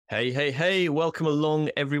Hey, hey, hey, welcome along,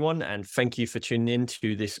 everyone, and thank you for tuning in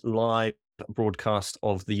to this live broadcast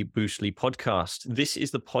of the Boostly podcast. This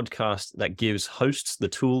is the podcast that gives hosts the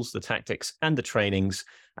tools, the tactics, and the trainings,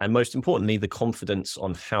 and most importantly, the confidence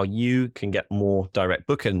on how you can get more direct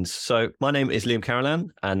bookings. So my name is Liam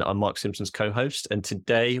Carolan, and I'm Mark Simpson's co-host, and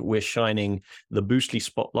today we're shining the Boostly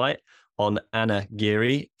spotlight on Anna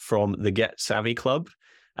Geary from the Get Savvy Club.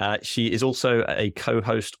 She is also a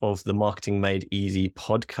co-host of the Marketing Made Easy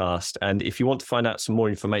podcast. And if you want to find out some more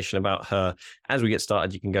information about her as we get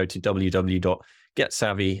started, you can go to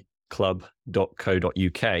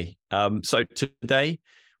www.getsavvyclub.co.uk. So today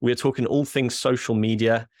we're talking all things social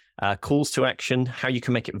media, calls to action, how you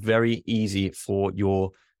can make it very easy for your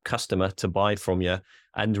customer to buy from you,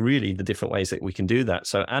 and really the different ways that we can do that.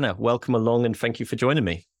 So Anna, welcome along and thank you for joining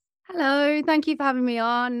me. Hello, thank you for having me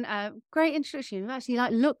on. Great introduction. You've actually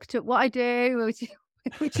looked at what I do,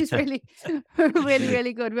 which is really,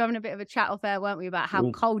 really good. We're having a bit of a chat off air, weren't we, about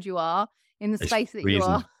how cold you are in the It's space that you freezing.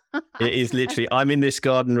 are. It is literally, I'm in this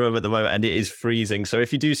garden room at the moment and it is freezing. So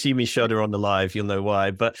if you do see me shudder on the live, you'll know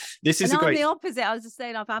why. But this is And a I'm great... the opposite. I was just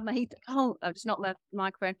saying I've had my heat. Oh, I've just knocked the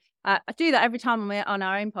microphone. I do that every time I'm on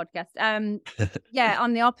our own podcast. Yeah,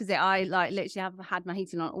 I'm the opposite. I literally have had my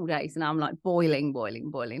heating on all day, so now I'm like boiling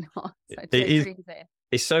hot. So It is. dreams here.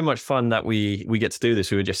 It's so much fun that we get to do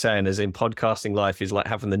this. We were just saying, as in podcasting life is like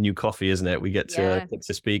having the new coffee, isn't it? We get to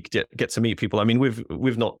speak, get to meet people. I mean,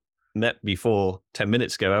 we've not met before 10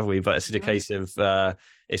 minutes ago, have we? But it's a case of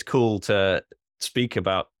it's cool to speak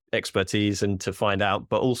about expertise and to find out.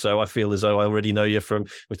 But also, I feel as though I already know you from,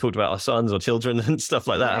 we've talked about our sons or children and stuff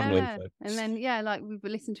like that, haven't we? So. And then we've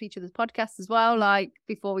listened to each other's podcasts as well, like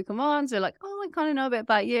before we come on. So like, oh, I kind of know a bit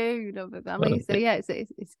about you, you know a bit about me. So yeah,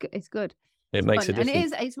 it's good. It makes fun. a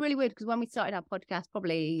difference. And it's really weird because when we started our podcast,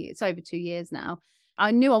 probably it's over 2 years now,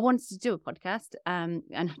 I knew I wanted to do a podcast, and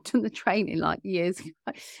I'd done the training like years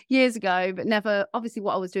ago, but never, obviously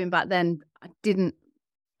what I was doing back then, there's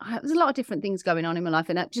a lot of different things going on in my life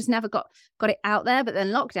and I just never got it out there. But then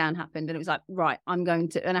lockdown happened and it was like, right, I'm going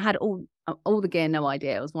to, and I had all the gear, no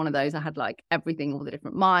idea. It was one of those, I had like everything, all the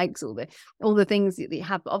different mics, all the things that you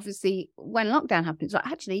have. But obviously when lockdown happened, it's like,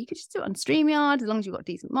 actually you could just do it on StreamYard as long as you've got a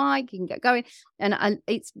decent mic, you can get going. And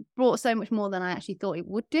it's brought so much more than I actually thought it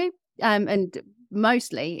would do. And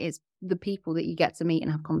mostly it's the people that you get to meet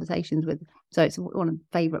and have conversations with. So it's one of the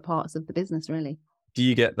favorite parts of the business, really. Do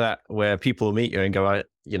you get that where people meet you and go, I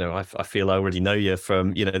feel I already know you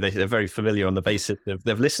from, they're very familiar on the basis of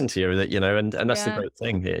they've listened to you, that, and that's the great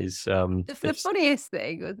thing is. The funniest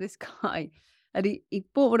thing was this guy, and he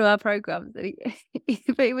bought one of our programs, and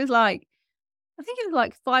he was like, I think he was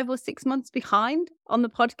like 5 or 6 months behind on the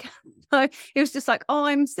podcast. So it was just like, oh,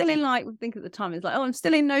 I'm still in I think at the time, it's like, oh, I'm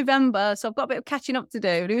still in November. So I've got a bit of catching up to do.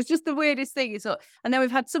 And it was just the weirdest thing. And then we've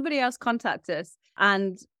had somebody else contact us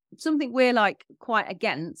and something we're like quite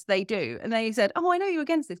against, they do. And they said, oh, I know you're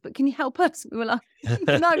against this, but can you help us? We were like,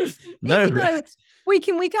 no. Week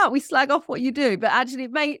in, week out, we slag off what you do. But actually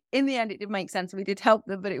in the end, it did make sense. We did help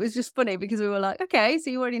them, but it was just funny because we were like, okay, so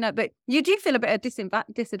you already know. But you do feel a bit of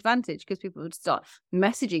disadvantage because people would start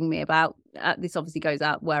messaging me about, this obviously goes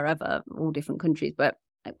out wherever, all different countries, but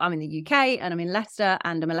I'm in the UK and I'm in Leicester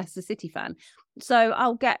and I'm a Leicester City fan. So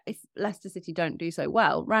I'll get, if Leicester City don't do so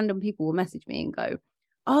well, random people will message me and go,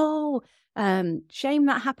 oh, shame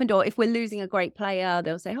that happened. Or if we're losing a great player,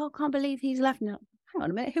 they'll say, oh, I can't believe he's left. Now, hang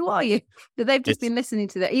on a minute, who are you? That they've just been listening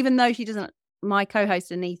to that, even though my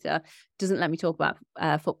co-host Anita doesn't let me talk about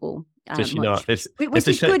football. Does she not? Which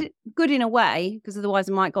is good in a way, because otherwise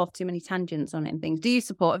I might go off too many tangents on it and things. Do you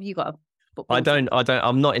support? Have you got a football?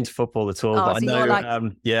 I'm not into football at all, but so I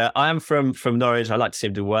know, I am from Norwich. I like to see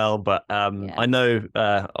him do well, but I know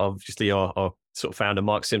obviously our sort of founder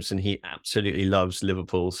Mark Simpson, he absolutely loves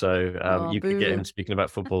Liverpool, so you could get him speaking about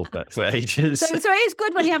football for ages. So it is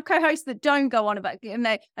good when you have co-hosts that don't go on about and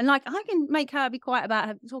like I can make her be quiet about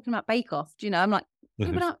her talking about Bake Off. Do you know? I'm like,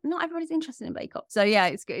 but not everybody's interested in Bake Off. So yeah,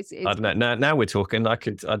 it's good. I don't know. Now we're talking. I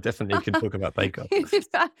definitely could talk about Bake Off.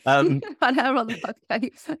 Had her on the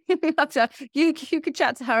podcast. You could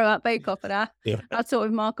chat to her about Bake Off, and I'll talk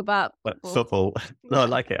with Mark about football. No, I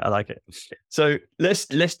like it. So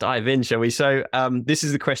let's dive in, shall we? So this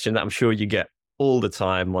is the question that I'm sure you get all the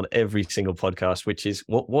time on every single podcast, which is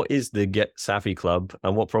what is the Get Savvy Club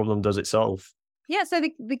and what problem does it solve? Yeah, so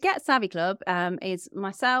the Get Savvy Club is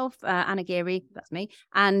myself, Anna Geary, that's me,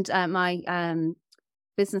 and my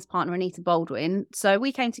business partner, Anita Baldwin. So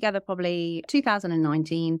we came together probably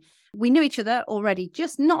 2019. We knew each other already,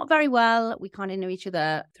 just not very well. We kind of knew each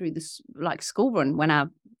other through this school run when our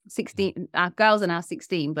girls are now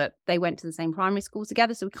 16, but they went to the same primary school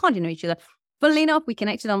together. So we kind of knew each other. funnily enough, we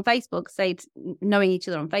connected on Facebook, knowing each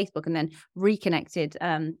other on Facebook, and then reconnected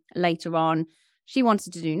later on. She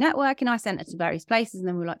wanted to do networking. I sent her to various places, and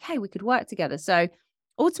then we were like, hey, we could work together. So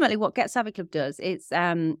ultimately what Get Savvy Club does, it's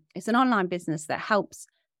an online business that helps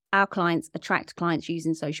our clients attract clients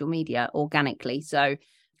using social media organically. So,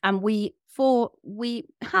 and we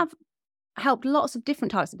have helped lots of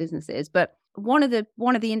different types of businesses, but one of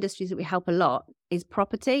the industries that we help a lot is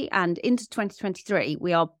property. And into 2023,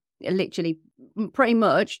 we are literally pretty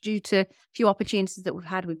much, due to a few opportunities that we've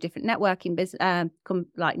had with different networking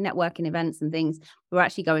like networking events and things, we're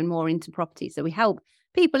actually going more into property. So we help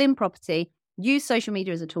people in property use social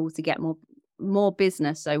media as a tool to get more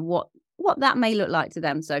business. So what that may look like to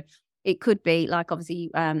them. So it could be like,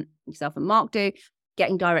 obviously, yourself and Mark do,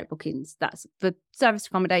 getting direct bookings. That's for service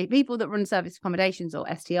accommodation, people that run service accommodations or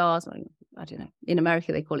STRs, or I don't know, in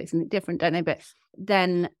America they call it something different, don't they? But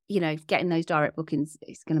then, getting those direct bookings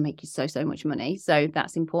is going to make you so much money. So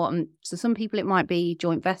that's important. So some people, it might be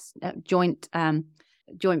joint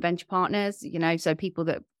venture partners, so people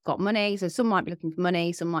that got money. So some might be looking for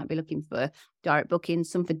money, some might be looking for direct bookings,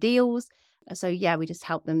 some for deals. So yeah, we just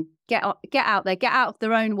help them get out there, get out of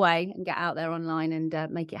their own way and get out there online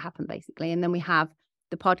and make it happen, basically. And then we have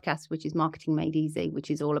the podcast, which is Marketing Made Easy,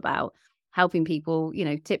 which is all about helping people,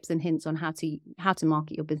 tips and hints on how to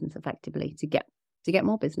market your business effectively to get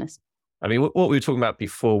more business. I mean, what we were talking about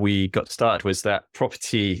before we got started was that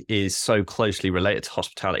property is so closely related to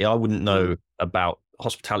hospitality. I wouldn't know about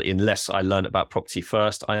hospitality unless I learned about property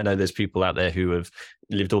first. I know there's people out there who have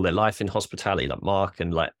lived all their life in hospitality, like Mark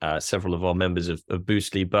and like several of our members of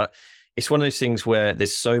Boostly. But it's one of those things where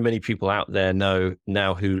there's so many people out there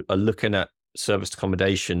now who are looking at serviced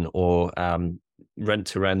accommodation or rent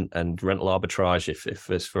to rent and rental arbitrage,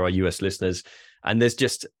 if it's for our US listeners. And there's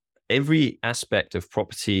just every aspect of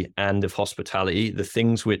property and of hospitality. The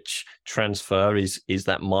things which transfer is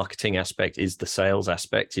that marketing aspect, is the sales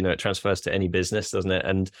aspect. It transfers to any business, doesn't it?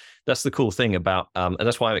 And that's the cool thing about, and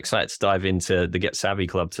that's why I'm excited to dive into the Get Savvy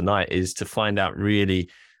Club tonight, is to find out really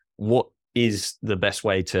what is the best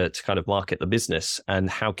way to kind of market the business and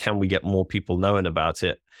how can we get more people knowing about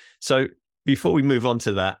it. So before we move on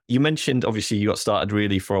to that, you mentioned obviously you got started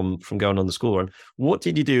really from going on the school run. What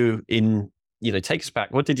did you do take us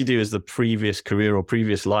back. What did you do as the previous career or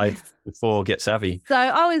previous life before Get Savvy? So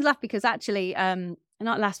I always laugh because actually,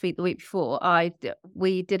 not last week, the week before,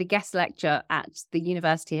 we did a guest lecture at the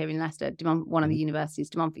university here in Leicester, one of the universities,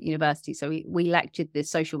 De Montfort University. So we lectured the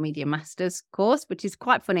social media masters course, which is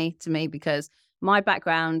quite funny to me because my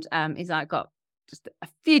background is I got just a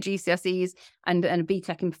few GCSEs and a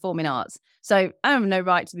BTEC in performing arts. So I have no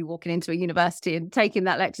right to be walking into a university and taking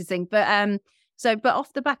that lecture thing. But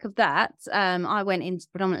off the back of that, I went into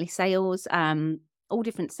predominantly sales, all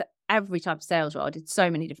different, every type of sales role. I did so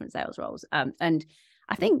many different sales roles. And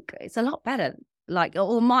I think it's a lot better. Like,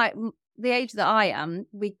 the age that I am,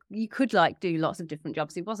 you could do lots of different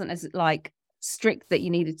jobs. It wasn't as strict that you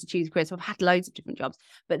needed to choose a career. So I've had loads of different jobs.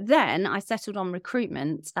 But then I settled on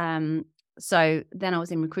recruitment. So then I was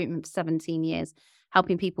in recruitment for 17 years,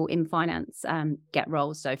 helping people in finance get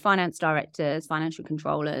roles. So finance directors, financial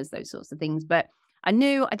controllers, those sorts of things. But I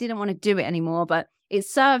knew I didn't want to do it anymore, but it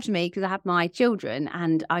served me because I had my children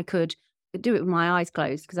and I could do it with my eyes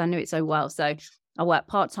closed because I knew it so well. So I worked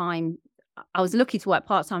part-time. I was lucky to work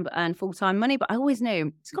part-time but earn full-time money, but I always knew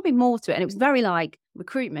there's got to be more to it. And it was very like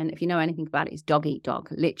recruitment, if you know anything about it, is dog eat dog,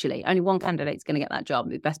 literally. Only one candidate's going to get that job.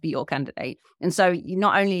 It best be your candidate. And so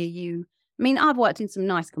not only are you, I've worked in some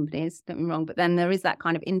nice companies, don't get me wrong, but then there is that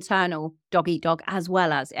kind of internal dog eat dog as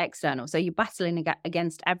well as external. So you're battling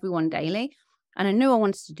against everyone daily. And I knew I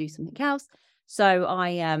wanted to do something else. So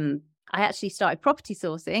I actually started property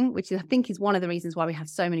sourcing, which I think is one of the reasons why we have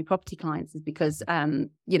so many property clients, is because,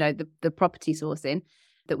 the property sourcing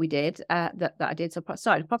that we did, that I did. So I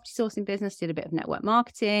started a property sourcing business, did a bit of network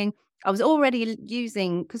marketing. I was already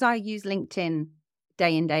because I use LinkedIn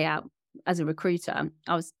day in, day out as a recruiter.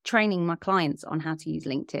 I was training my clients on how to use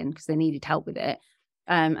LinkedIn because they needed help with it.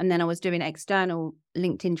 And then I was doing external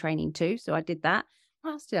LinkedIn training too. So I did that.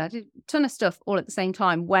 What else did I did a ton of stuff all at the same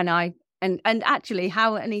time when and actually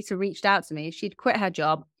how Anita reached out to me. She'd quit her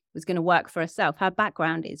job, was going to work for herself. Her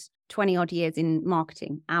background is 20 odd years in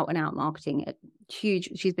marketing, out and out marketing.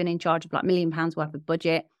 She's been in charge of £1 million worth of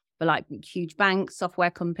budget for huge banks,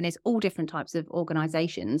 software companies, all different types of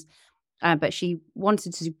organizations. But she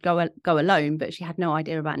wanted to go alone, but she had no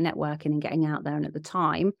idea about networking and getting out there. And at the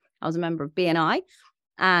time, I was a member of BNI.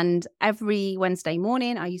 And every Wednesday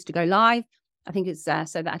morning, I used to go live. I think it's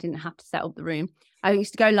so that I didn't have to set up the room. I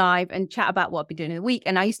used to go live and chat about what I'd be doing in the week.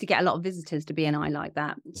 And I used to get a lot of visitors to BNI like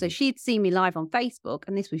that. So she'd seen me live on Facebook,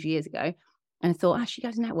 and this was years ago. And I thought, she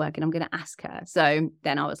goes networking, I'm going to ask her. So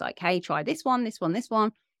then I was like, hey, try this one, this one, this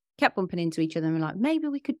one. Kept bumping into each other and we're like, maybe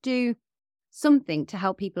we could do something to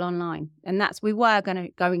help people online. And we were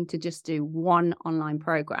going to just do one online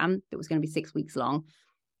program that was going to be 6 weeks long.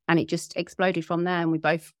 And it just exploded from there. And we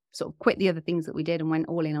both sort of quit the other things that we did and went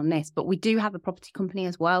all in on this. But we do have a property company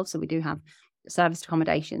as well. So we do have serviced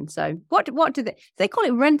accommodation. So what do they call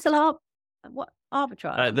it? Rental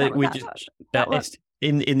arbitrage?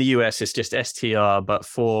 In the US, it's just STR, but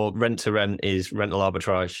for rent to rent is rental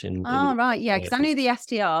arbitrage. Right, yeah, because I knew the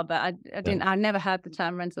STR, but I didn't. I never heard the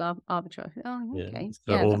term rental arbitrage. Oh, okay.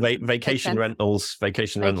 Or vacation rentals.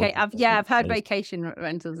 I've heard vacation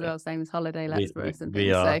rentals as well, same as holiday lets for us and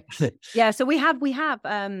things. So we have.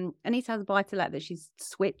 Anita has a buy-to-let that she's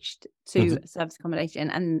switched to service accommodation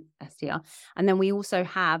and STR, and then we also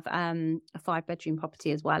have a 5-bedroom property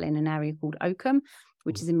as well in an area called Oakham,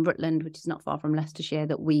 which is in Rutland, which is not far from Leicestershire,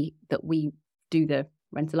 that we do the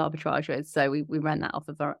rental arbitrage with. So we rent that off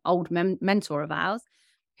of our old mentor of ours,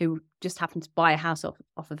 who just happened to buy a house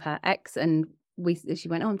off of her ex, and she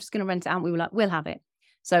went, I'm just going to rent it out. And we were like, we'll have it.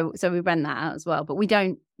 So we rent that out as well, but we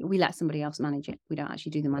let somebody else manage it. We don't actually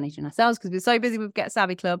do the managing ourselves because we're so busy with Get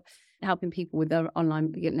Savvy Club, helping people with their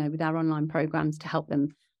online, with our online programs to help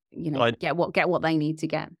them, get what they need to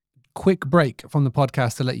get. Quick break from the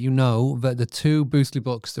podcast to let you know that the 2 Boostly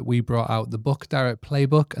books that we brought out, the Book Direct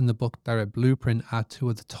Playbook and the Book Direct Blueprint, are 2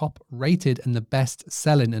 of the top rated and the best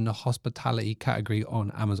selling in the hospitality category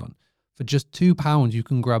on Amazon. For just £2, you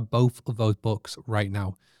can grab both of those books right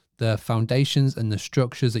now. The foundations and the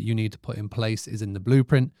structures that you need to put in place is in the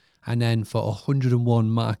Blueprint, and then for 101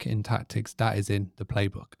 marketing tactics, that is in the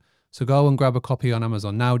Playbook. So go and grab a copy on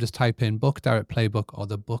Amazon now. Just type in Book Direct Playbook or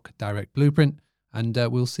the Book Direct Blueprint, and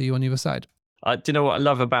we'll see you on the other side. Do you know what I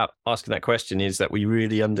love about asking that question is that we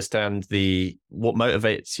really understand what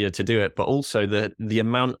motivates you to do it, but also the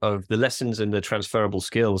amount of the lessons and the transferable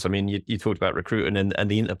skills. I mean, you talked about recruiting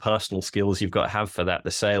and the interpersonal skills you've got to have for that,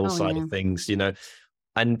 the sales side of things,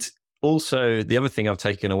 and also the other thing I've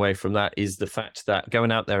taken away from that is the fact that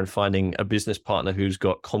going out there and finding a business partner who's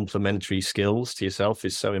got complementary skills to yourself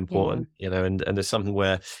is so important, and there's something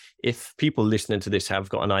where if people listening to this have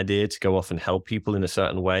got an idea to go off and help people in a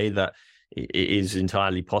certain way, that it is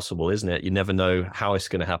entirely possible, isn't it? You never know how it's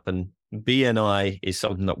going to happen. BNI is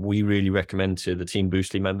something that we really recommend to the Team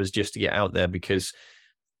Boostly members just to get out there, because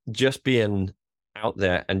just being out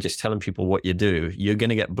there and just telling people what you do, you're going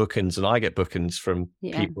to get bookings, and I get bookings from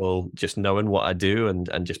people just knowing what I do and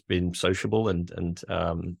just being sociable and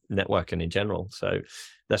networking in general. So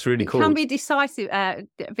that's really cool. It can be decisive, a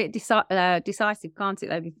bit decisive, can't it,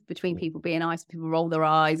 though, between people being nice, people roll their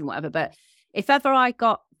eyes and whatever. But if ever I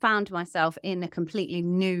found myself in a completely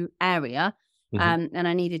new area and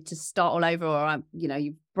I needed to start all over, or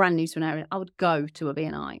you're brand new to an area, I would go to a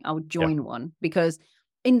BNI. I would join one, because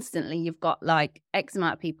instantly you've got like X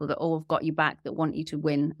amount of people that all have got you back, that want you to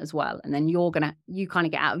win as well. And then you kind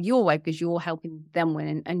of get out of your way because you're helping them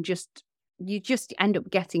win, and you just end up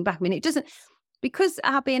getting back. I mean, it doesn't, because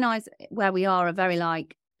our BNIs where we are very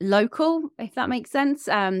like local, if that makes sense.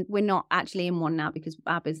 We're not actually in one now because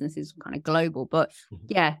our business is kind of global, but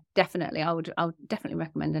yeah, definitely. I would definitely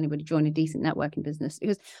recommend anybody join a decent networking business,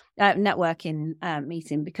 because networking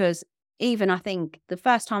meeting, because even I think the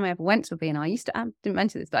first time I ever went to a BNI, I didn't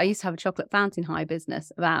mention this, but I used to have a chocolate fountain high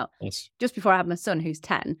business about just before I had my son, who's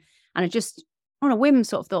 10. And I just on a whim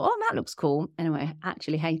sort of thought, oh, that looks cool. Anyway, I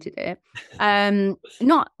actually hated it.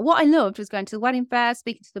 Not what I loved was going to the wedding fair,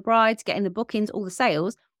 speaking to the brides, getting the bookings, all the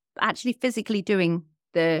sales, but actually physically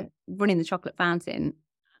running the chocolate fountain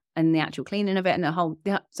and the actual cleaning of it and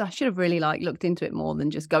so I should have really looked into it more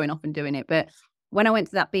than just going off and doing it. But when I went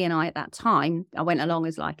to that BNI at that time, I went along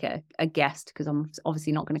as like a guest, because I'm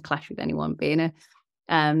obviously not going to clash with anyone being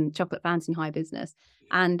a chocolate fountain high business.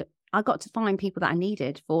 And I got to find people that I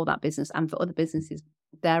needed for that business and for other businesses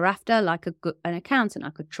thereafter, like an accountant I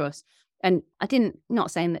could trust. And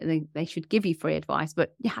not saying that they should give you free advice,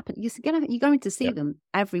 but you're going to see them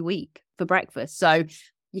every week for breakfast. So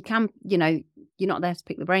you can, you're not there to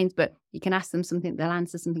pick the brains, but you can ask them something, they'll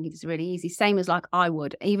answer something. It's really easy. Same as like I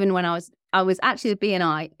would, even when I was actually a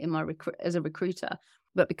BNI in my as a recruiter,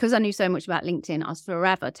 but because I knew so much about LinkedIn, I was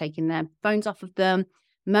forever taking their phones off of them,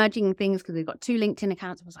 merging things, because they've got 2 LinkedIn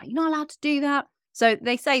accounts. I was like, you're not allowed to do that. So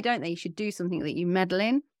they say, don't they, you should do something that you meddle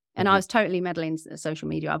in. And I was totally meddling in social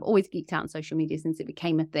media. I've always geeked out on social media since it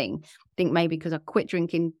became a thing. I think maybe because I quit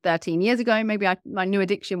drinking 13 years ago, maybe my new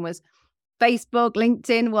addiction was Facebook,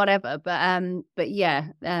 LinkedIn, whatever. But yeah,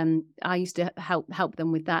 I used to help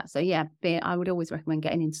them with that. So yeah, I would always recommend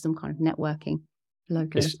getting into some kind of networking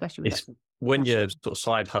locally, especially with when your sort of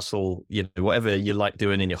side hustle, whatever you like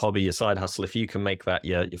doing in your hobby, your side hustle, if you can make that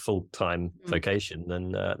your full-time vocation,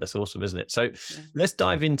 then that's awesome, isn't it? So let's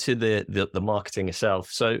dive into the marketing itself.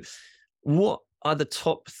 So what are the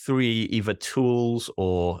top 3 either tools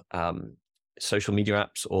or social media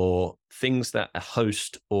apps or things that a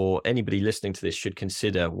host or anybody listening to this should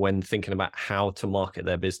consider when thinking about how to market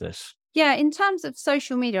their business? Yeah, in terms of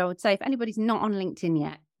social media, I would say if anybody's not on LinkedIn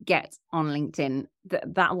yet, get on LinkedIn.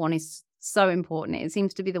 That one is so important. It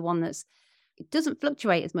seems to be the one it doesn't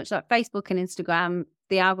fluctuate as much like Facebook and Instagram.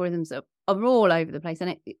 The algorithms are all over the place,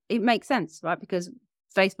 and it makes sense, right? Because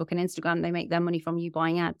Facebook and Instagram, they make their money from you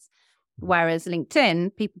buying ads. Whereas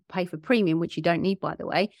LinkedIn, people pay for premium, which you don't need, by the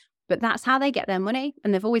way, but that's how they get their money.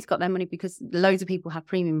 And they've always got their money because loads of people have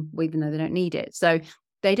premium, even though they don't need it. So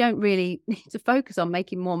they don't really need to focus on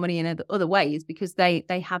making more money in other ways because they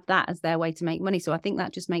have that as their way to make money. So I think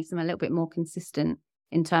that just makes them a little bit more consistent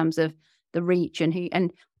in terms of the reach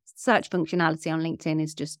and search functionality on LinkedIn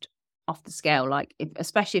is just off the scale. Like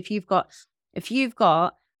especially if you've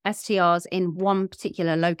got STRs in one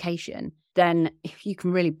particular location, then if you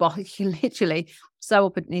can really you can literally sew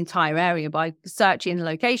up an entire area by searching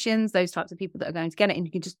locations, those types of people that are going to get it.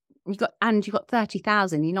 And you've got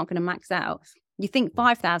 30,000, you're not going to max out. You think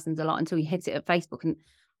 5,000 is a lot until you hit it at Facebook and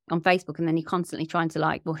on Facebook, and then you're constantly trying to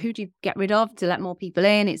well, who do you get rid of to let more people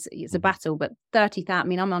in? It's a battle. But 30,000, I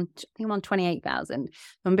mean, I think I'm on 28,000.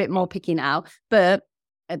 I'm a bit more picky now, but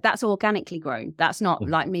that's organically grown. That's not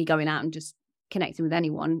like me going out and just connecting with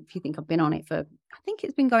anyone. If you think I've been on it I think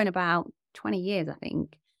it's been going about 20 years, I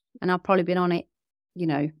think. And I've probably been on it,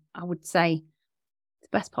 I would say the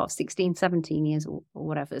best part of 16, 17 years or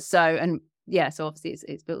whatever. So, and yeah, so obviously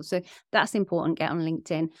it's built. So that's important. Get on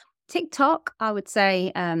LinkedIn. TikTok, I would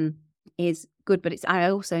say, is good, but I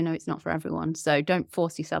also know it's not for everyone. So don't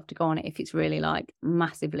force yourself to go on it if it's really like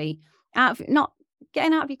massively not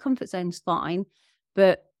getting out of your comfort zone is fine.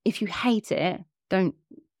 But if you hate it, don't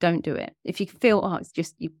do it. If you feel, it's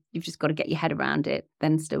just, you've just got to get your head around it,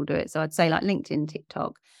 then still do it. So I'd say like LinkedIn,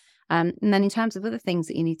 TikTok. And then in terms of other things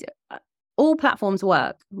that you need to, all platforms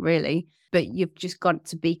work really, but you've just got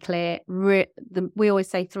to be clear. We always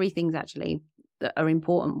say 3 things actually that are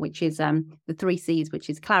important, which is the 3 C's, which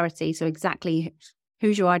is clarity. So exactly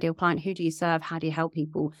who's your ideal client? Who do you serve? How do you help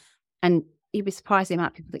people? And you'd be surprised the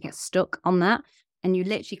amount of people that get stuck on that. And you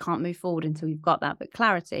literally can't move forward until you've got that. But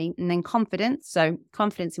clarity, and then confidence. So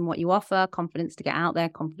confidence in what you offer, confidence to get out there,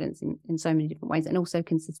 confidence in so many different ways, and also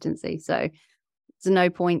consistency. So there's no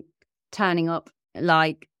point turning up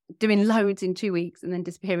like doing loads in 2 weeks and then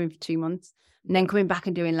disappearing for 2 months and then coming back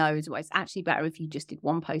and doing loads. Well, it's actually better if you just did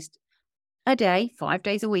one post a day, 5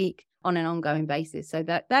 days a week on an ongoing basis. So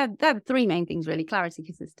they're the 3 main things really: clarity,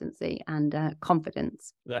 consistency, and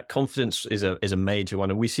confidence. That confidence is a major one.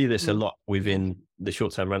 And we see this a lot within the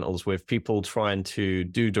short-term rentals with people trying to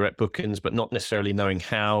do direct bookings, but not necessarily knowing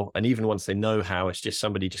how. And even once they know how, it's just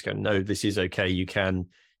somebody just going, no, this is okay. You can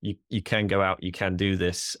go out, you can do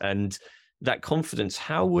this. And that confidence,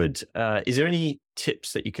 is there any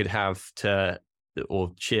tips that you could have to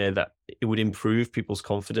or share that it would improve people's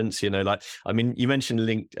confidence? You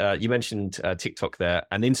mentioned TikTok there,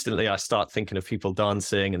 and instantly I start thinking of people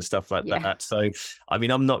dancing and stuff like that. So,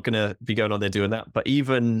 I'm not going to be going on there doing that, but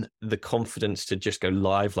even the confidence to just go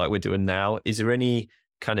live like we're doing now, is there any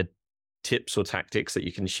kind of tips or tactics that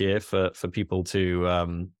you can share for people to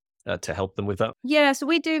help them with that? Yeah, so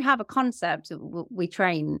we do have a concept we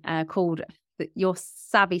train called your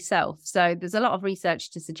savvy self. So there's a lot of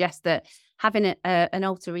research to suggest that having an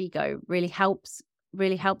alter ego really helps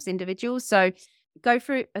individuals. So go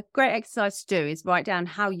through a great exercise to do is write down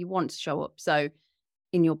how you want to show up. So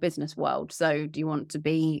in your business world, so do you want to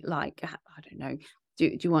be like, I don't know,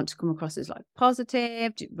 do you want to come across as like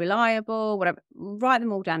positive, reliable, whatever? Write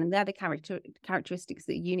them all down, and they're the characteristics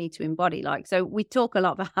that you need to embody. Like, so we talk a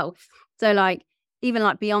lot about, so like even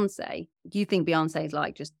like Beyonce, you think Beyonce is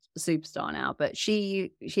like just a superstar now, but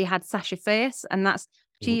she had Sasha Fierce, and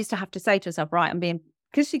she used to have to say to herself, right,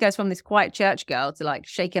 because she goes from this quiet church girl to like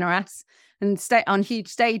shaking her ass and stay on huge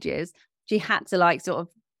stages. She had to like sort of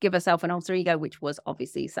give herself an alter ego, which was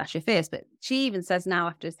obviously Sasha Fierce. But she even says now,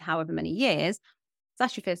 after however many years,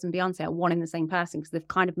 Sasha Fierce and Beyonce are one and the same person because they've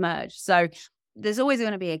kind of merged. So there's always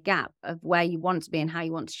going to be a gap of where you want to be and how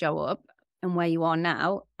you want to show up, and where you are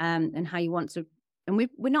now, and how you want to. And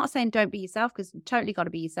we're not saying don't be yourself, because you totally got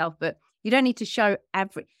to be yourself, but you don't need to show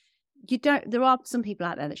there are some people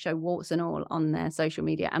out there that show warts and all on their social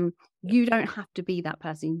media, and you don't have to be that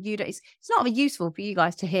person. It's not useful for you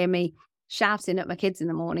guys to hear me shouting at my kids in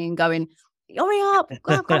the morning and going, hurry up,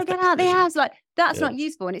 I've got to get out of the house. Like, that's not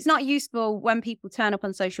useful. And it's not useful when people turn up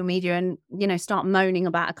on social media and, you know, start moaning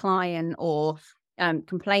about a client or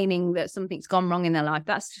complaining that something's gone wrong in their life.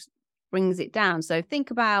 That's just brings it down. So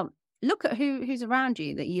think about, look at who's around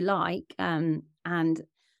you that you like. And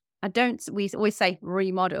we always say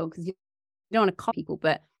remodel, because you don't want to copy people,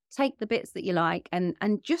 but take the bits that you like and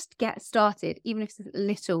just get started, even if it's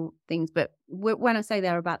little things. But when I say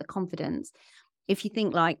they're about the confidence, if you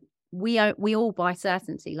think like we all buy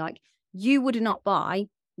certainty, like you wouldn't buy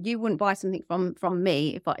something from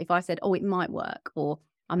me if I said, oh, it might work, or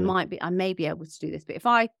I may be able to do this. But if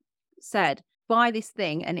I said, buy this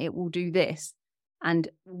thing and it will do this, and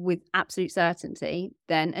with absolute certainty,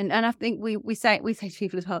 then and I think we say to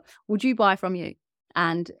people as well, would you buy from you?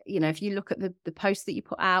 And, you know, if you look at the posts that you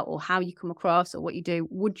put out or how you come across or what you do,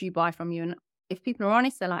 would you buy from you? And if people are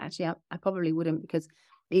honest, they're like, actually, I probably wouldn't, because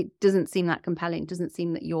it doesn't seem that compelling. It doesn't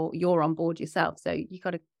seem that you're on board yourself. So you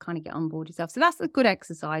got to kind of get on board yourself. So that's a good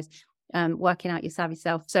exercise, working out your savvy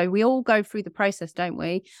self. So we all go through the process, don't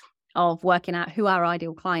we, of working out who our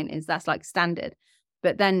ideal client is. That's like standard.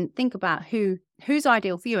 But then think about who's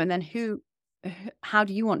ideal for you, and then how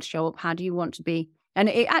do you want to show up? How do you want to be? And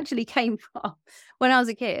it actually came from when I was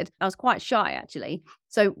a kid. I was quite shy, actually.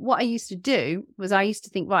 So what I used to do was I used to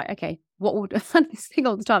think, right, okay, what would this thing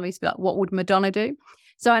all the time? I used to be like, what would Madonna do?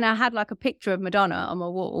 So, and I had like a picture of Madonna on my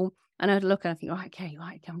wall, and I'd look and I think,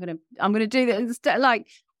 right, I'm gonna do this. Like,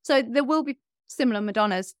 so there will be similar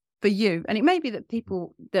Madonnas for you, and it may be that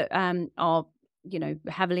people that are, you know,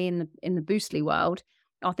 heavily in the Boostly world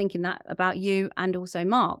are thinking that about you and also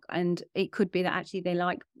Mark. And it could be that actually they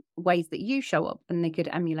like ways that you show up and they could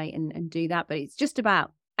emulate and do that. But it's just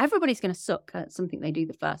about, everybody's going to suck at something they do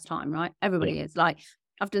the first time, right? Everybody is. Like,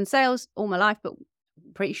 I've done sales all my life, but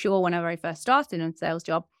I'm pretty sure when I very first started on a sales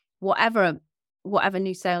job, whatever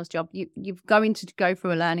new sales job, you've going to go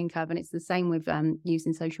through a learning curve. And it's the same with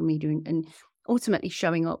using social media and ultimately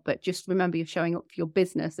showing up. But just remember, you're showing up for your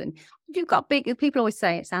business. And if you've got people always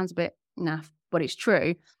say it sounds a bit naff, but it's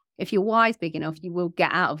true. If your why's big enough, you will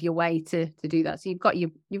get out of your way to do that. So you've got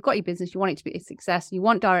your business, you want it to be a success, you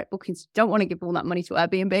want direct bookings, you don't want to give all that money to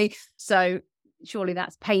Airbnb. So surely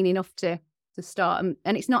that's paying enough to start.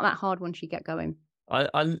 And it's not that hard once you get going.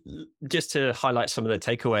 I just to highlight some of the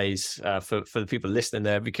takeaways for the people listening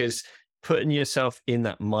there, because putting yourself in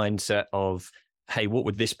that mindset of, hey, what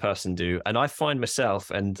would this person do? And I find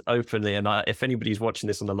myself, and openly, and if anybody's watching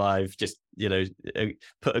this on the live, just, you know,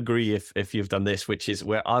 put agree if you've done this, which is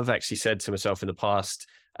where I've actually said to myself in the past,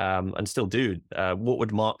 and still do, what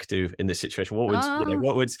would Mark do in this situation? What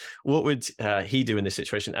would he do in this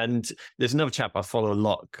situation? And there's another chap I follow a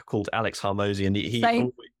lot called Alex Harmozy, and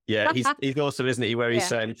he's awesome, isn't he? Where he's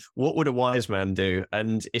saying, what would a wise man do?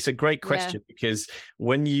 And it's a great question, because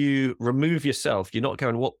when you remove yourself, you're not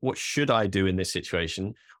going, what should I do in this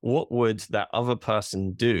situation? What would that other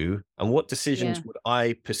person do? And what decisions would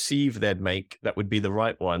I perceive they'd make that would be the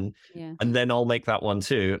right one? Yeah. And then I'll make that one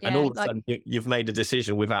too. Yeah, and all of a sudden you've made a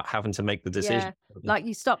decision without having to make the decision. Yeah, like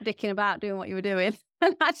you stopped dicking about doing what you were doing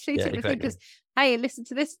and actually took the thing. Because, hey, listen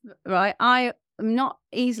to this, right? I am not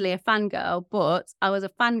easily a fangirl, but I was a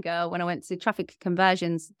fangirl when I went to traffic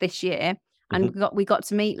conversions this year, and we got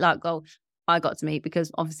to meet I got to meet,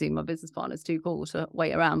 because obviously my business partner's too cool to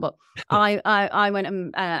wait around. But I went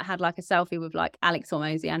and had like a selfie with like Alex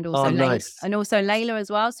Hormozy and also Layla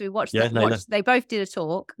as well. So we watched they both did a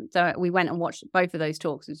talk. So we went and watched both of those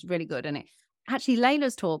talks. It was really good. And actually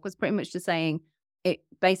Layla's talk was pretty much just saying, it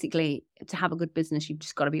basically, to have a good business, you've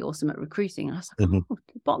just got to be awesome at recruiting. And I was like,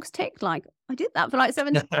 box ticked. Like, I did that for like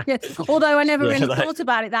 7 years, although I never really thought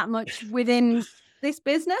about it that much within this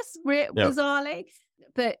business, bizarrely.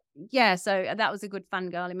 But yeah, so that was a good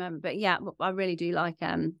fangirly moment. But yeah, I really do like,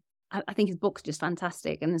 I think his book's just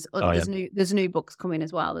fantastic. And there's new books coming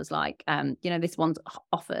as well. There's like, you know, this one's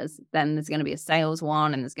offers, then there's going to be a sales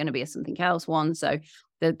one, and there's going to be a something else one. So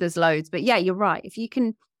there's loads. But yeah, you're right. If you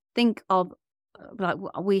can think of, like,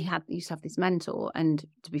 we used to have this mentor, and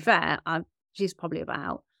to be fair, she's probably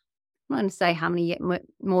about, I'm not going to say how many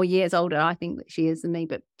more years older I think that she is than me,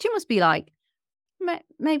 but she must be like,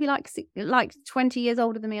 maybe like 20 years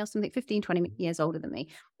older than me or something, 15, 20 years older than me.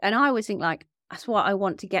 And I always think like, that's what I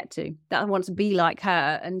want to get to, that I want to be like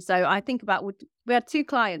her. And so I think about, we had 2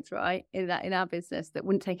 clients, right, in our business that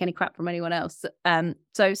wouldn't take any crap from anyone else.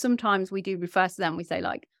 So sometimes we do refer to them, we say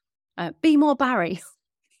like, be more Barry,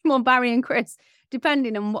 more Barry and Chris,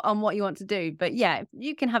 depending on what you want to do. But yeah,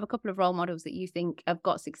 you can have a couple of role models that you think have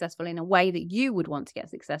got successful in a way that you would want to get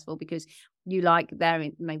successful, because you like their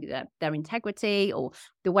integrity, or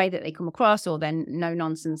the way that they come across, or their no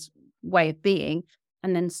nonsense way of being.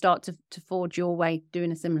 and then start to forge your way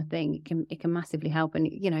doing a similar thing, it can massively help. And,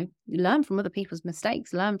 you know, learn from other people's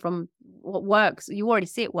mistakes, learn from what works. You already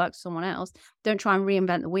see it works for someone else. Don't try and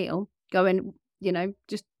reinvent the wheel. Go and, you know,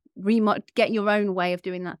 just get your own way of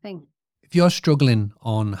doing that thing. If you're struggling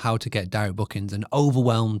on how to get direct bookings and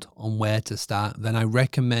overwhelmed on where to start, then I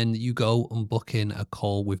recommend you go and book in a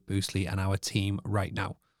call with Boostly and our team right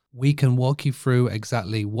now. We can walk you through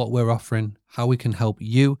exactly what we're offering, how we can help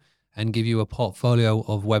you, and give you a portfolio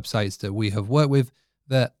of websites that we have worked with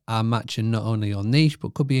that are matching not only your niche,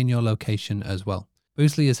 but could be in your location as well.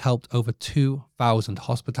 Boostly has helped over 2,000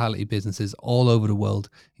 hospitality businesses all over the world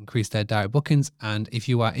increase their direct bookings. And if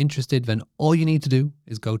you are interested, then all you need to do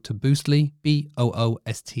is go to Boostly,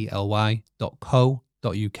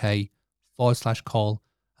 boostly.co.uk/call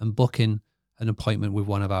and book in an appointment with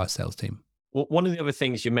one of our sales team. Well, one of the other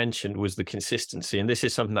things you mentioned was the consistency. And this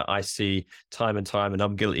is something that I see time and time, and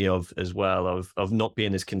I'm guilty of as well, of not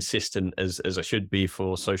being as consistent as I should be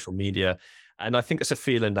for social media. And I think it's a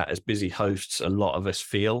feeling that as busy hosts, a lot of us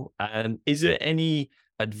feel. And is there any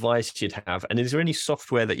advice you'd have? And is there any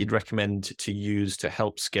software that you'd recommend to use to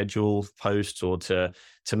help schedule posts or to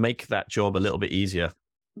make that job a little bit easier?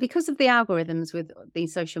 Because of the algorithms with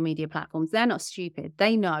these social media platforms, they're not stupid.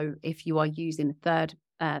 They know if you are using a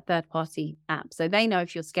third-party app. So they know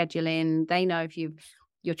if you're scheduling, they know if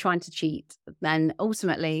you're trying to cheat. Then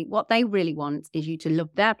ultimately what they really want is you to love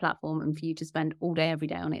their platform and for you to spend all day, every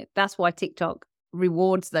day on it. That's why TikTok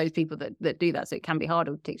rewards those people that do that. So it can be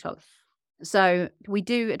harder with TikTok. So we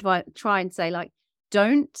do try and say, like,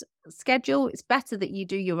 don't schedule. It's better that you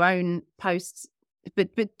do your own posts,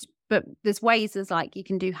 but there's ways, there's like, you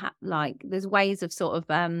can do there's ways of sort of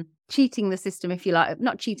cheating the system, if you like.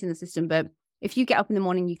 Not cheating the system, but if you get up in the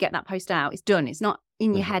morning, you get that post out, it's done. It's not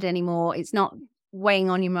in your head anymore. It's not weighing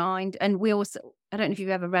on your mind. And we also, I don't know if you've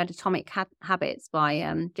ever read Atomic Habits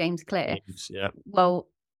by James Clear. Yeah. Well,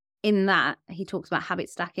 in that, he talks about habit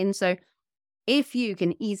stacking. So if you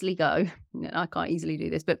can easily go, I can't easily do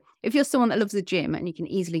this, but if you're someone that loves the gym and you can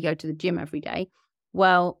easily go to the gym every day,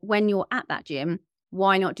 well, when you're at that gym,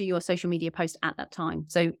 why not do your social media post at that time?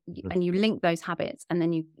 So, and you link those habits and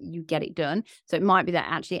then you get it done. So it might be that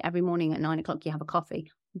actually every morning at 9 o'clock you have a coffee.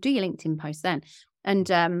 Do your LinkedIn post then. And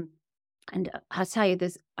I'll tell you,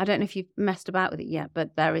 I don't know if you've messed about with it yet,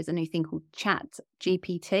 but there is a new thing called Chat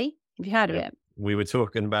GPT. Have you heard of it? We were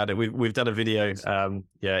talking about it. We've done a video.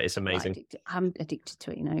 Yeah, it's amazing. I'm addicted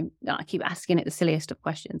to it. You know, I keep asking it the silliest of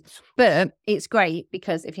questions, but it's great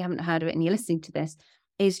because if you haven't heard of it and you're listening to this,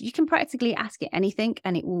 is you can practically ask it anything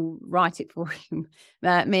and it will write it for you.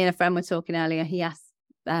 Me and a friend were talking earlier. He asked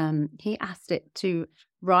it to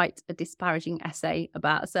write a disparaging essay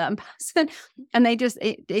about a certain person, and it just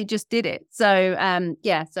did it. So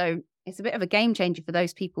so it's a bit of a game changer for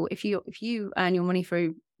those people. If you earn your money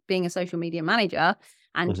through being a social media manager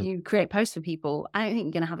and you create posts for people, I don't think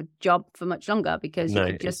you're going to have a job for much longer because you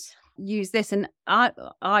could just use this. And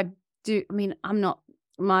I do. I mean, I'm not.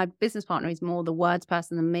 My business partner is more the words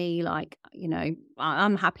person than me. Like, you know,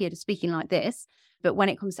 I'm happier to speaking like this, but when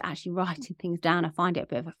it comes to actually writing things down, I find it a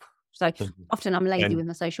bit of a. So often I'm lazy with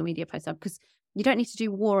my social media posts because you don't need to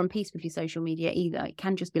do war and peace with your social media either. It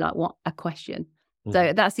can just be like, what a question.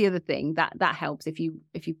 So that's the other thing that helps if you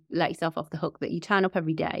let yourself off the hook, that you turn up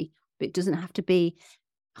every day, but it doesn't have to be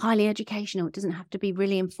highly educational. It doesn't have to be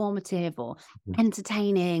really informative or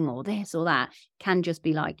entertaining or this or that. It can just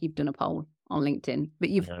be like you've done a poll on LinkedIn, but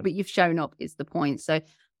you've shown up is the point. So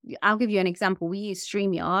I'll give you an example. We use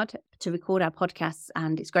StreamYard to record our podcasts,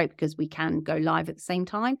 and it's great because we can go live at the same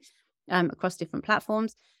time across different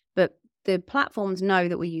platforms. But the platforms know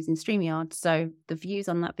that we're using StreamYard, so the views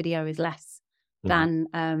on that video is less than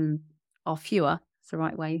or fewer. It's the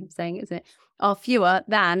right way of saying it, isn't it? Or fewer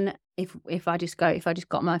than if I just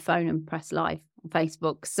got my phone and press live on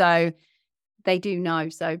Facebook. So they do know.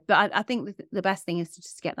 So, but I think the best thing is to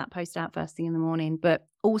just get that post out first thing in the morning, but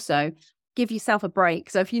also give yourself a break.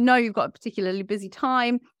 So if you know you've got a particularly busy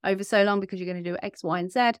time over so long because you're going to do X, Y,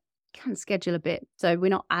 and Z, you can schedule a bit. So we're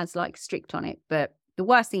not as like strict on it, but the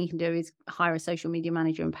worst thing you can do is hire a social media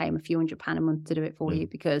manager and pay them a few £100 a month to do it for you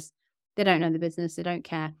because they don't know the business. They don't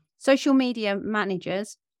care. Social media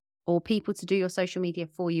managers or people to do your social media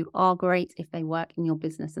for you are great if they work in your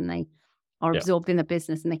business and they are absorbed in the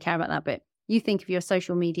business and they care about that bit. You think if you're a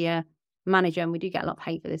social media manager, and we do get a lot of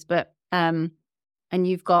hate for this, but and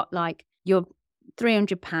you've got like your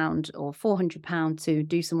 £300 or £400 to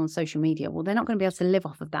do someone's social media, well, they're not going to be able to live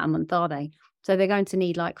off of that a month, are they? So they're going to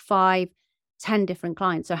need like 5-10 different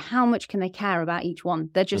clients. So how much can they care about each one?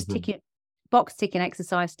 They're just box ticking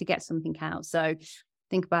exercise to get something out. So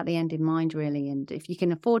think about the end in mind, really. And if you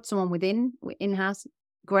can afford someone in-house,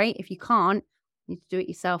 great. If you can't, you need to do it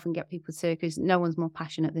yourself and get people to, because no one's more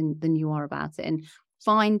passionate than you are about it. And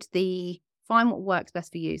find what works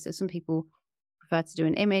best for you. So some people prefer to do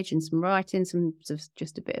an image and some writing, some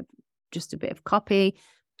just a bit of copy.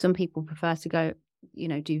 Some people prefer to go,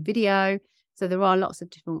 do video. So there are lots of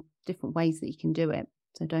different ways that you can do it.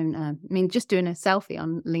 So don't, just doing a selfie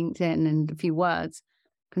on LinkedIn and a few words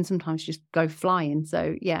can sometimes just go flying.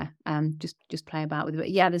 So yeah, just play about with it.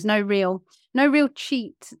 But yeah, there's no real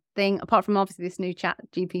cheat thing apart from obviously this new chat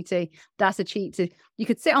GPT. That's a cheat. You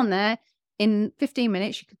could sit on there in 15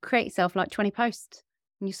 minutes, you could create yourself like 20 posts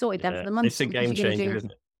and you sorted them for the month. It's a game changer,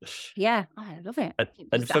 isn't it? Yeah, I love it.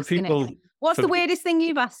 And for people, what's the weirdest thing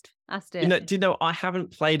you've asked it? Do you know, I haven't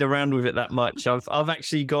played around with it that much. I've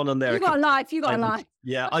actually gone on there. You got a life.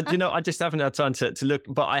 Yeah, I just haven't had time to look.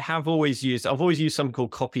 But I've always used something called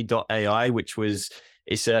copy.ai, which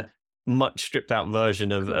it's a much stripped out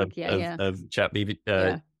version of Chat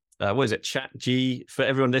GPT. What is it? Chat G for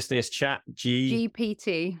everyone listening. It's Chat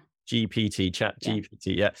GPT, Chat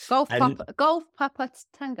GPT. Yeah. Golf Papa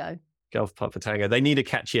Tango. Golf Papa Tango. They need a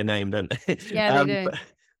catchier name, don't they? Yeah, they do.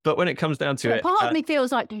 But when it comes down to it, part of me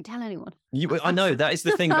feels like, don't tell anyone. I know that is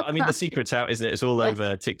the thing. But the secret's out, isn't it? It's all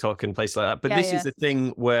over TikTok and places like that. But this is the thing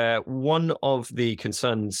where one of the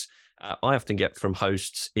concerns I often get from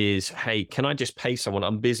hosts is, hey, can I just pay someone?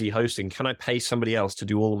 I'm busy hosting. Can I pay somebody else to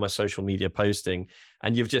do all of my social media posting?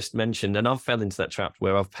 And you've just mentioned, and I've fell into that trap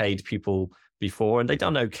where I've paid people before and they've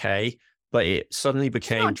done okay, but it suddenly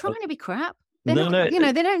became. They're not trying to be crap. They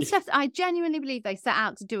don't set. I genuinely believe they set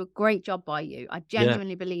out to do a great job by you. I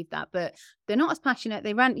genuinely believe that, but they're not as passionate.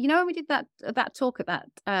 They ran. When we did that talk at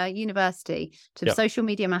that university to the social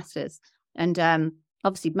media masters, and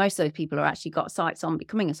obviously most of those people are actually got sights on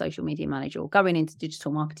becoming a social media manager or going into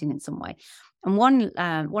digital marketing in some way. And one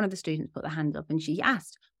of the students put their hand up and she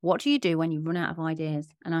asked, "What do you do when you run out of ideas?"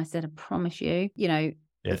 And I said, "I promise you,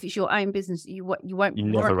 if it's your own business, you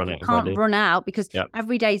can't run out because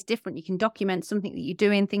every day is different. You can document something that you're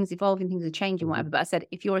doing, things evolving, things are changing, whatever." But I said,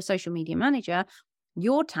 if you're a social media manager,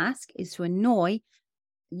 your task is to annoy.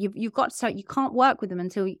 You've got to, you can't work with them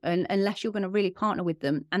unless you're going to really partner with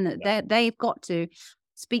them, and they've got to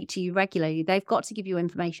speak to you regularly. They've got to give you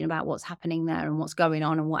information about what's happening there and what's going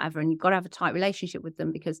on and whatever. And you've got to have a tight relationship with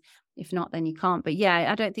them, because if not, then you can't. But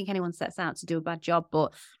yeah, I don't think anyone sets out to do a bad job,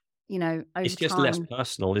 but it's just less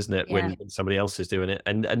personal, isn't it, when somebody else is doing it?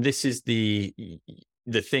 And this is the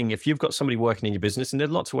thing. If you've got somebody working in your business, and there's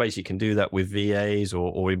lots of ways you can do that with VAs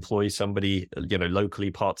or employ somebody, locally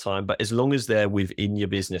part-time, but as long as they're within your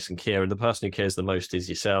business and care, and the person who cares the most is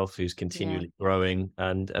yourself, who's continually growing.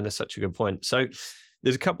 And that's such a good point. So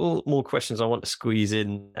there's a couple more questions I want to squeeze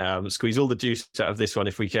all the juice out of this one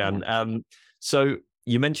if we can. So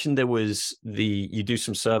you mentioned there was you do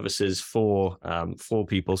some services for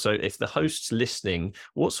people. So if the host's listening,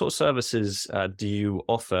 what sort of services do you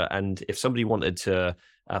offer? And if somebody wanted to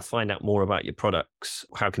find out more about your products,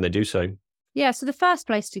 how can they do so? Yeah, so the first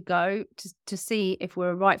place to go to see if we're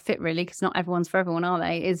a right fit, really, because not everyone's for everyone, are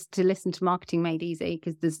they, is to listen to Marketing Made Easy.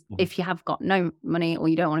 Because if you have got no money or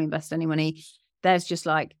you don't want to invest any money, there's just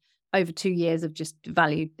like over 2 years of just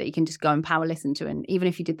value that you can just go and power listen to. And even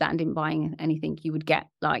if you did that and didn't buy anything, you would get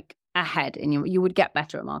like ahead and you would get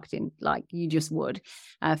better at marketing, like you just would.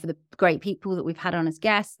 For the great people that we've had on as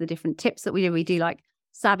guests, the different tips that we do like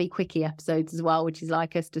savvy quickie episodes as well, which is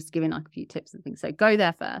like us just giving like a few tips and things. So go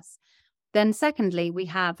there first. Then secondly, we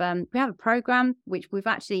have a program which we've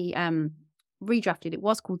actually redrafted. It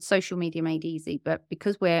was called Social Media Made Easy, but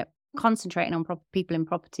because we're concentrating on people in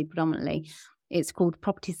property predominantly, it's called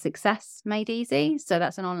Property Success Made Easy. So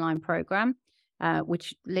that's an online program,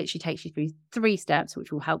 which literally takes you through 3 steps,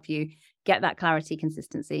 which will help you get that clarity,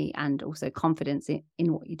 consistency, and also confidence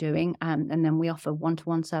in what you're doing. And then we offer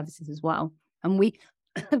one-to-one services as well. And we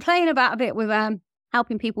are playing about a bit with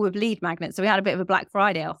helping people with lead magnets. So we had a bit of a Black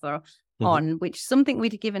Friday offer on, which is something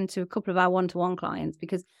we'd given to a couple of our one-to-one clients,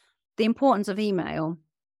 because the importance of email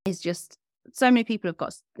is just so many people have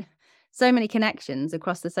got so many connections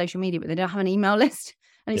across the social media, but they don't have an email list,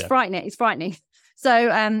 and it's frightening. It's frightening.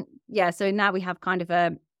 So so now we have kind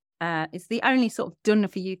of it's the only sort of done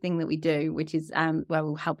for you thing that we do, which is where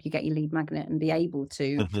we'll help you get your lead magnet and be able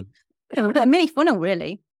to a mini funnel,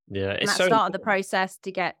 really. Yeah, it's so start of the process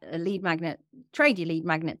to get a lead magnet, trade your lead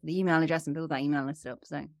magnet for the email address and build that email list up.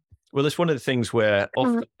 So. Well, it's one of the things where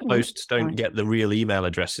often hosts don't get the real email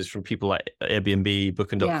addresses from people like Airbnb,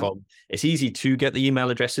 Booking.com. It's easy to get the email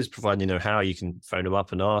addresses, provided you know how. You can phone them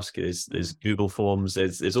up and ask. There's Google Forms.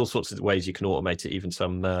 There's all sorts of ways you can automate it. Even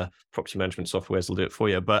some property management softwares will do it for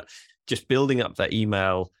you. But just building up that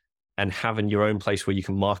email and having your own place where you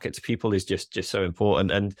can market to people is just so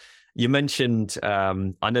important. And you mentioned,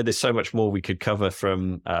 I know there's so much more we could cover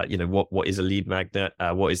from, what is a lead magnet,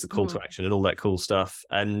 what is the call to action and all that cool stuff.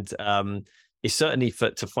 And it's certainly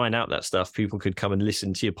to find out that stuff, people could come and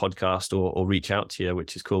listen to your podcast or reach out to you,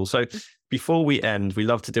 which is cool. So before we end, we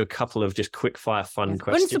love to do a couple of just quick fire fun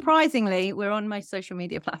questions. Unsurprisingly, we're on most social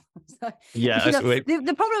media platforms. So, yeah.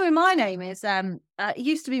 The problem with my name is it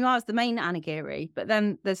used to be I was the main Anna Geary, but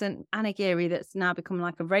then there's an Anna Geary that's now become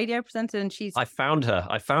like a radio presenter, and I found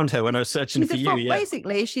her when I was searching for you.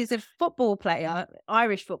 Basically, she's a football player,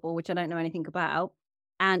 Irish football, which I don't know anything about,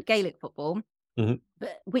 and Gaelic football.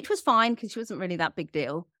 But which was fine because she wasn't really that big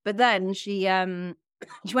deal. But then she went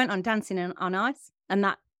on Dancing on Ice, and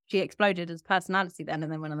that she exploded as personality then,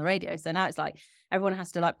 and then went on the radio. So now it's like everyone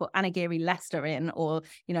has to like put Anna Geary Leicester in, or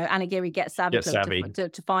Anna Geary Get Savvy Club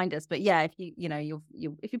to find us. But yeah, if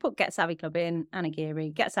if you put Get Savvy Club in, Anna Geary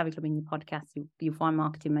Get Savvy Club in your podcast, you'll find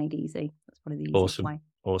marketing made easy. That's probably the easiest way.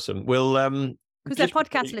 Awesome. Well, because they're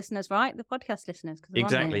podcast listeners, right? The podcast listeners.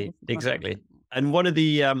 Exactly. And one of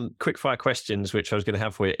the quick fire questions, which I was going to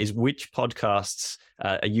have for you, is which podcasts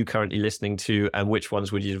are you currently listening to, and which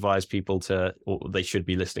ones would you advise people or they should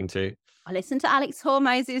be listening to? I listen to Alex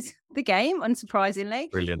Hormoz's The Game, unsurprisingly.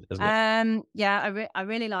 Brilliant, isn't it? Yeah, I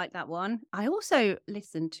really like that one. I also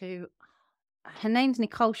listen to, her name's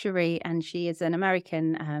Nicole Cherie, and she is an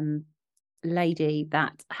American lady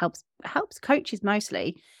that helps coaches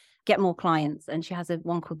mostly get more clients, and she has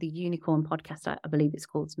one called the Unicorn Podcast, I believe it's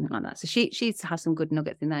called, something like that. So she has some good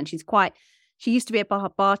nuggets in there, and she used to be a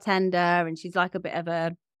bartender, and she's like a bit of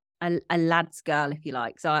a lad's girl, if you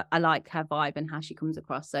like. So I like her vibe and how she comes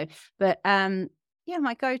across. So, but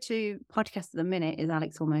my go-to podcast at the minute is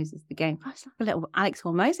Alex Hormoz's The Game. It's like a little Alex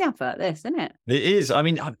Hormozy advert, this, isn't it? It is. I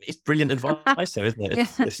mean, it's brilliant advice, though, isn't it?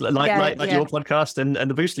 It's like your podcast and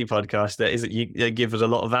the Boostly podcast. You give us a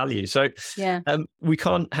lot of value. So we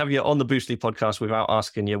can't have you on the Boostly podcast without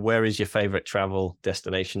asking you, where is your favorite travel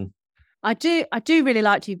destination? I do really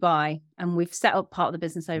like Dubai, and we've set up part of the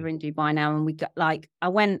business over in Dubai now. And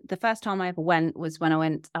the first time I ever went was when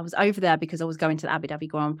I was over there because I was going to the Abu Dhabi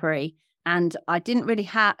Grand Prix. And I didn't really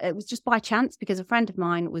it was just by chance, because a friend of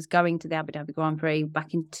mine was going to the Abu Dhabi Grand Prix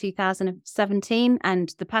back in 2017,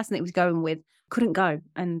 and the person that he was going with couldn't go.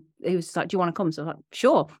 And he was like, do you want to come? So I was like,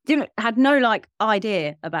 sure. Had no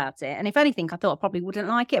idea about it. And if anything, I thought I probably wouldn't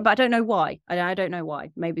like it, but I don't know why. I don't know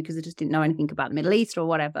why. Maybe because I just didn't know anything about the Middle East or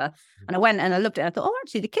whatever. And I went and I looked at it. I thought,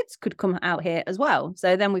 actually, the kids could come out here as well.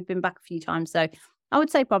 So then we've been back a few times. So I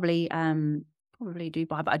would say probably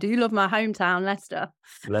Dubai, but I do love my hometown, Leicester.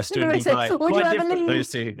 Leicester and Dubai, quite different, those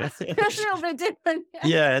two. It's a little bit different.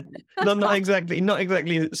 Yeah, not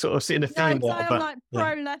exactly sort of seeing a theme there. I'm like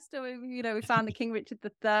pro Leicester. We found the King Richard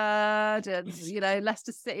III, and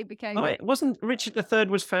Leicester City became. Oh, it wasn't Richard III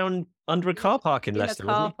was found under a car park in Leicester. A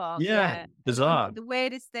car park, yeah. Bizarre. And the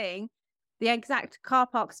weirdest thing, the exact car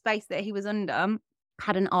park space that he was under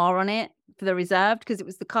had an R on it for the reserved, because it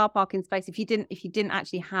was the car parking space. If you didn't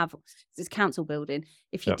actually have this council building,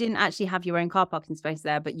 if you didn't actually have your own car parking space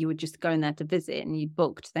there, but you were just going there to visit and you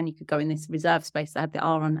booked, then you could go in this reserved space that had the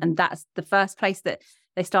R on, and that's the first place that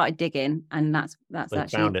they started digging, and that's actually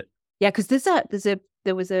found it. Yeah, because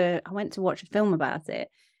there was I went to watch a film about it,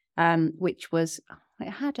 which was it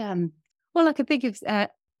had I could think of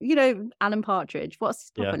Alan Partridge. What's his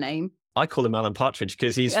proper name? I call him Alan Partridge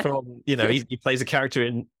because he's from, he plays a character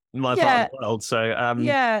in my part of the world.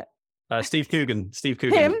 So, Steve Coogan.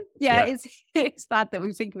 Him? Yeah. It's bad that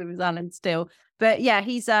we think of him as Alan still. But yeah,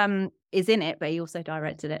 he's is in it, but he also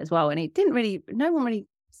directed it as well. And no one really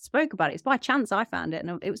spoke about it. It's by chance I found it,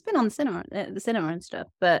 and it was been on the cinema and stuff.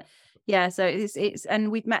 But yeah, so it's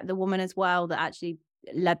and we've met the woman as well that actually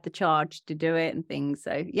led the charge to do it and things.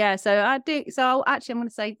 So yeah, so I do. So actually, I'm going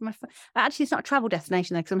to say actually it's not a travel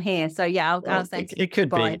destination because I'm here. So yeah, I'll say it could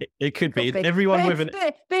be. It could be. Everyone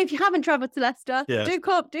but if you haven't travelled to Leicester, do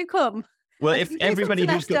come. Well, if everybody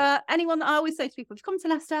who's Leicester, anyone that I always say to people, if you come to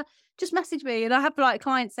Leicester, just message me. And I have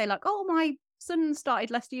clients say oh, my son started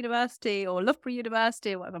Leicester University or Loughborough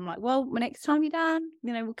University or whatever. I'm like, well, next time you're down,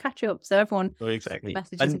 we'll catch up. So everyone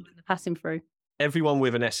messages when they're passing through. Everyone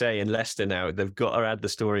with an SA in Leicester now, they've got to add the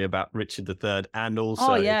story about Richard III, and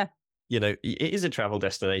also, it is a travel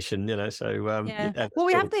destination, so well,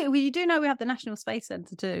 we do know we have the National Space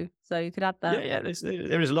Centre too, so you could add that. Yeah,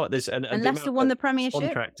 there is a lot. And Leicester won the Premiership.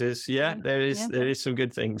 Contractors, there is some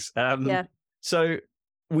good things. So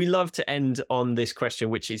we love to end on this question,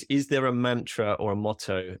 which is there a mantra or a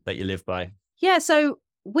motto that you live by? Yeah, so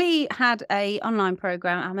we had a online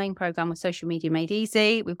program. Our main program was Social Media Made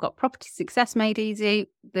Easy. We've got Property Success Made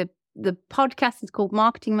Easy. The the podcast is called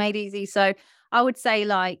Marketing Made Easy. So I would say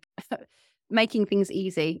like making things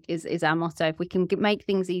easy is our motto. If we can make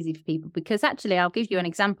things easy for people, because actually I'll give you an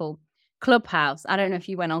example. Clubhouse. I don't know if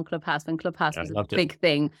you went on Clubhouse when Clubhouse was a big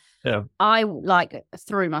thing. Yeah. I like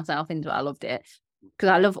threw myself into it. I loved it because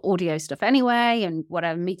I love audio stuff anyway and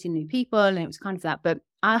whatever, meeting new people. And it was kind of that. But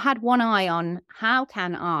I had one eye on how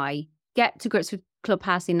can I get to grips with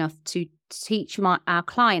Clubhouse enough to teach our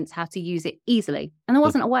clients how to use it easily. And there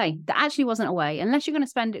wasn't a way. There actually wasn't a way. Unless you're going to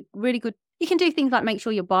spend a really good, you can do things like make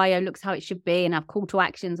sure your bio looks how it should be and have call to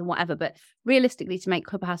actions and whatever. But realistically, to make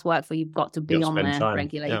Clubhouse work for you, you've got to be on there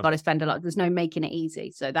regularly. You've got to spend a lot. There's no making it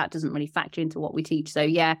easy. So that doesn't really factor into what we teach. So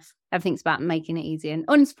yeah, everything's about making it easy. And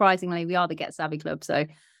unsurprisingly, we are the Get Savvy Club. So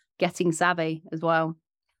getting savvy as well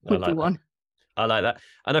would be one. I like that.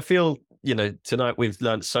 And I feel, tonight we've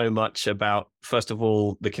learned so much about, first of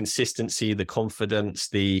all, the consistency, the confidence,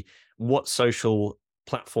 what social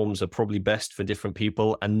platforms are probably best for different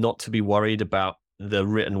people, and not to be worried about the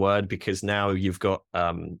written word, because now you've got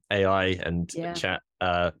AI and chat,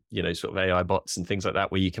 sort of AI bots and things like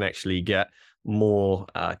that, where you can actually get more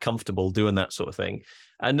comfortable doing that sort of thing.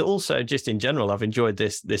 And also just in general, I've enjoyed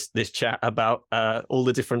this chat about all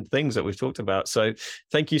the different things that we've talked about. So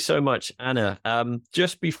thank you so much, Anna.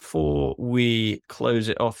 Just before we close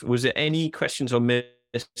it off, was there any questions or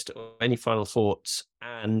missed or any final thoughts?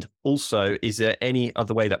 And also, is there any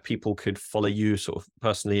other way that people could follow you sort of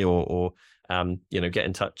personally or get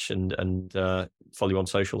in touch and follow you on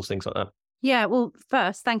socials, things like that? Yeah, well,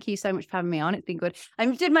 first, thank you so much for having me on. It's been good.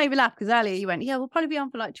 And it did make me laugh because earlier you went, we'll probably be on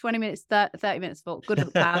for like 20 minutes, 30 minutes. For good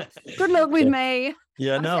luck, pal. Good luck with me.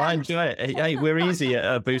 Yeah, no, I enjoy it. Hey, we're easy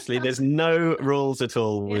at Boostly. There's no rules at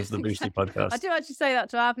all with the Boostly podcast. I do actually say that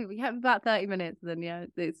to our people. You have about 30 minutes, then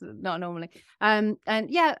it's not normally. And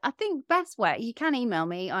yeah, I think best way, you can email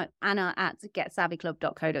me at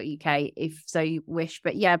anna@getsavvyclub.co.uk if so you wish.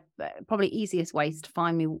 But yeah, probably easiest ways to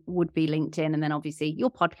find me would be LinkedIn, and then obviously your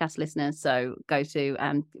podcast listeners. So go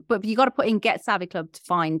to but you got to put in Get Savvy Club to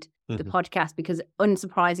find the podcast, because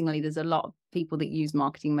unsurprisingly there's a lot of people that use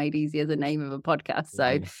Marketing Made Easy as a name of a podcast.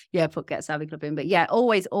 So yeah, put Get Savvy Club in. But yeah,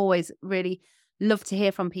 always really love to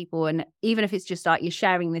hear from people. And even if it's just like you're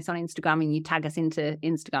sharing this on Instagram and you tag us into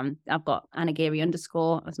Instagram, I've got Anna Geary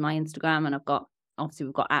 _ as my Instagram, and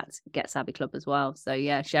we've got at Get Savvy Club as well. So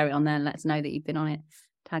yeah, share it on there and let us know that you've been on it.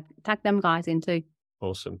 Tag them guys in too.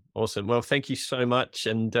 Awesome. Well, thank you so much.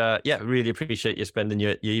 And really appreciate you spending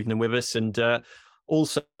your evening with us. And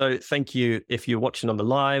also, thank you if you're watching on the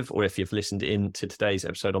live or if you've listened in to today's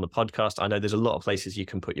episode on the podcast. I know there's a lot of places you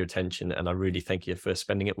can put your attention, and I really thank you for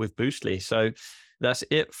spending it with Boostly. So that's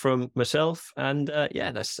it from myself. And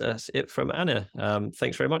that's it from Anna.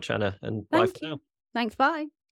 Thanks very much, Anna. And bye for now. Thanks. Bye.